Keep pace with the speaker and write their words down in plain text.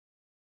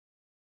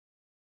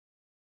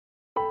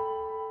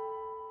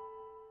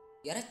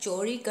यार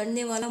चोरी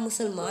करने वाला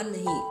मुसलमान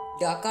नहीं,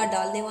 डाका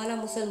डालने वाला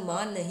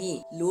मुसलमान नहीं,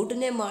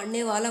 लूटने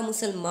मारने वाला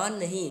मुसलमान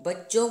नहीं,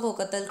 बच्चों को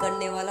कत्ल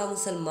करने वाला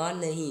मुसलमान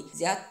नहीं,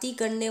 ज्यादती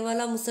करने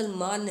वाला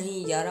मुसलमान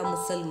नहीं। यारा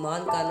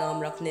मुसलमान का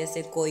नाम रखने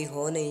से कोई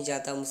हो नहीं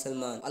जाता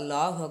मुसलमान।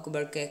 अल्लाह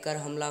अकबर कहकर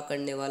हमला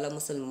करने वाला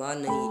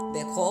मुसलमान नहीं,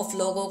 बेखौफ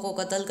लोगों को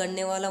कत्ल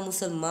करने वाला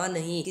मुसलमान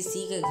नहीं,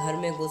 किसी के घर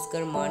में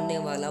घुसकर मारने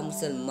वाला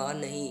मुसलमान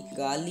नहीं,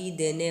 गाली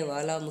देने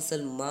वाला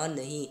मुसलमान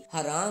नहीं,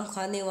 हराम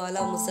खाने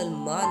वाला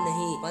मुसलमान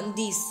नहीं,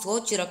 मंदी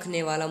सोच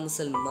रखने वाला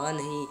मुसलमान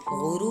नहीं,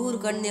 गुरूर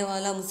करने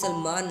वाला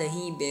मुसलमान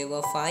नहीं,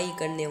 बेवफाई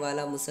करने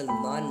वाला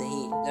मुसलमान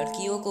नहीं,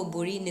 लड़कियों को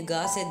बुरी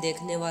निगाह से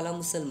देखने वाला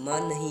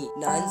मुसलमान नहीं,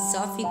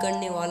 नाइंसाफी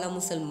करने वाला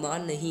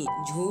मुसलमान नहीं,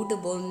 झूठ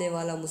बोलने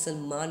वाला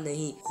मुसलमान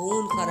नहीं,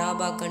 खून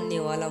खराबा करने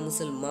वाला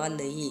मुसलमान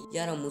नहीं।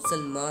 यार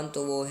मुसलमान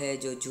तो वो है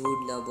जो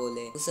झूठ ना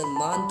बोले,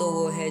 मुसलमान तो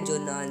वो है जो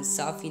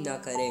नाइंसाफी ना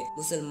करे,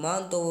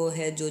 मुसलमान तो वो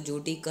है जो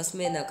झूठी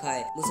कस्में न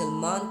खाए,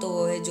 मुसलमान तो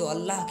वो है जो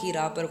अल्लाह की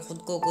राह पर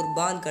खुद को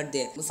कुर्बान कर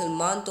दे,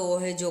 मुसलमान तो वो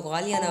है जो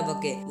गालियां ना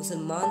बके,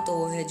 मुसलमान तो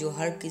वो है जो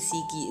हर किसी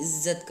की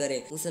इज्जत करे,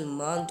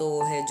 मुसलमान तो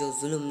वो है जो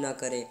जुल्म ना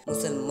करे,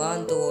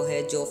 मुसलमान तो वो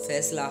है जो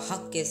फैसला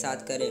हक के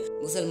साथ करे,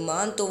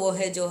 मुसलमान तो वो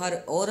है जो हर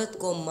औरत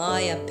को माँ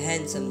या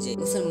बहन समझे,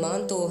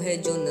 मुसलमान तो वो है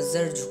जो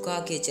नजर झुका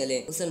के चले,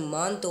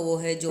 मुसलमान तो वो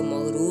है जो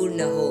मगरूर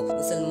न हो,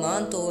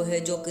 मुसलमान तो वो है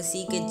जो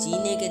किसी के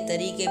जीने के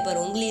तरीके पर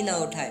उंगली ना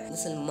उठाए,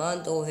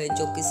 मुसलमान तो वो है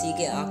जो किसी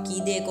के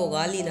अकीदे को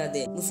गाली ना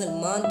दे,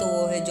 मुसलमान तो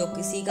वो है जो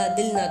किसी का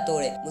दिल ना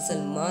तोड़े,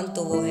 मुसलमान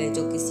तो वो है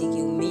जो किसी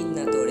की उम्मीद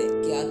ना तोड़े।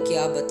 क्या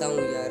क्या बताऊं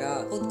यारा,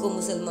 खुद को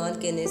मुसलमान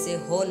कहने से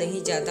हो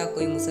नहीं जाता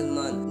कोई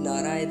मुसलमान,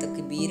 नाराए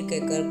तकबीर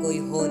कहकर कोई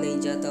हो नहीं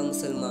जाता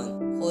मुसलमान।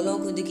 खोलो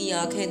खुद की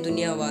आंखें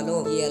दुनिया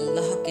वालों, ये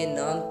अल्लाह के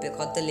नाम पे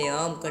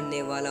कत्लेआम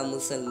करने वाला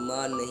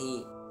मुसलमान नहीं,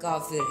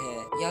 काफिर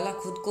है। याला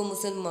खुद को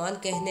मुसलमान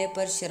कहने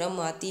पर शर्म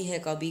आती है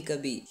कभी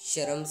कभी,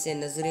 शर्म से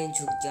नजरें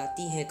झुक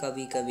जाती हैं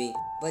कभी कभी।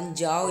 बन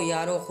जाओ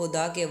यारो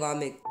खुदा के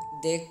वामिक,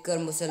 देखकर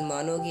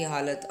मुसलमानों की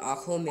हालत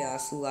आंखों में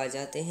आंसू आ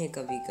जाते हैं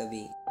कभी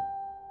कभी।